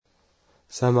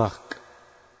Saint Marc,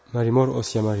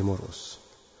 Marimoros ya Marimoros.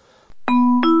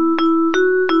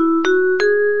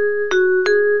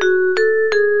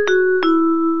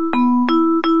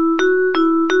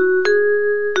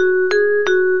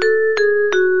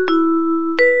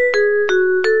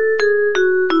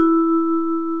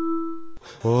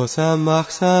 Ô Saint Marc,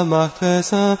 très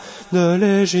saint, de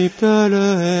l'Égypte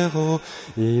le héros,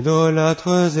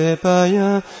 idolâtres et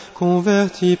païens,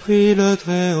 convertis pris le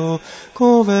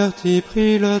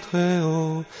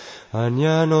Très-Haut,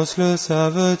 Agnanos le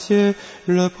savetier,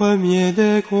 le premier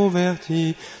des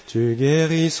convertis, tu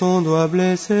guéris son doigt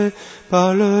blessé,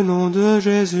 par le nom de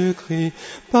Jésus-Christ,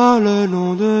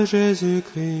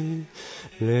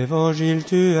 L'Évangile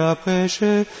tu as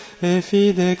prêché, et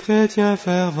fis des chrétiens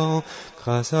fervents.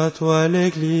 Grâce à toi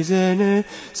l'Église est née,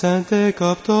 Saint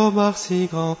Marc si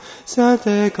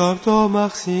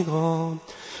grand.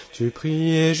 Tu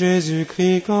priais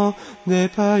Jésus-Christ quand des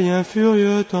païens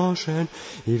furieux t'enchaînent.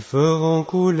 Ils feront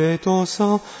couler ton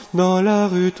sang, dans la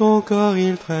rue ton corps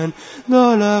ils traînent,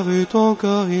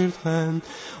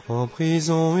 En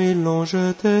prison ils l'ont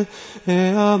jeté, et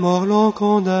à mort l'ont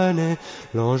condamné.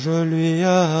 L'ange lui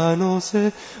a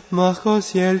annoncé, Marc au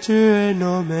ciel tu es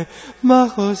nommé.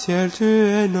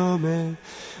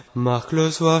 Marc le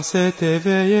soir s'est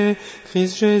éveillé,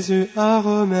 Christ Jésus a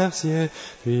remercié,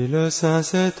 puis le saint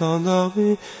s'est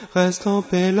endormi, reste en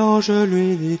paix l'ange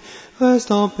lui dit.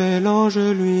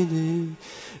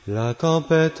 La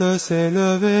tempête s'est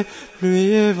levée,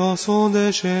 pluie et vent sont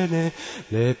déchaînés,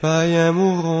 les païens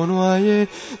mourront noyés,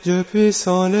 Dieu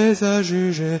puissant les a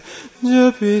jugés.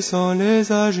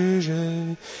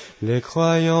 Les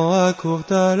croyants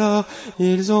accourent alors,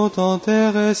 ils ont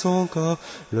enterré son corps,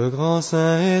 le grand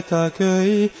saint est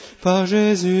accueilli par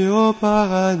Jésus au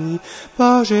paradis.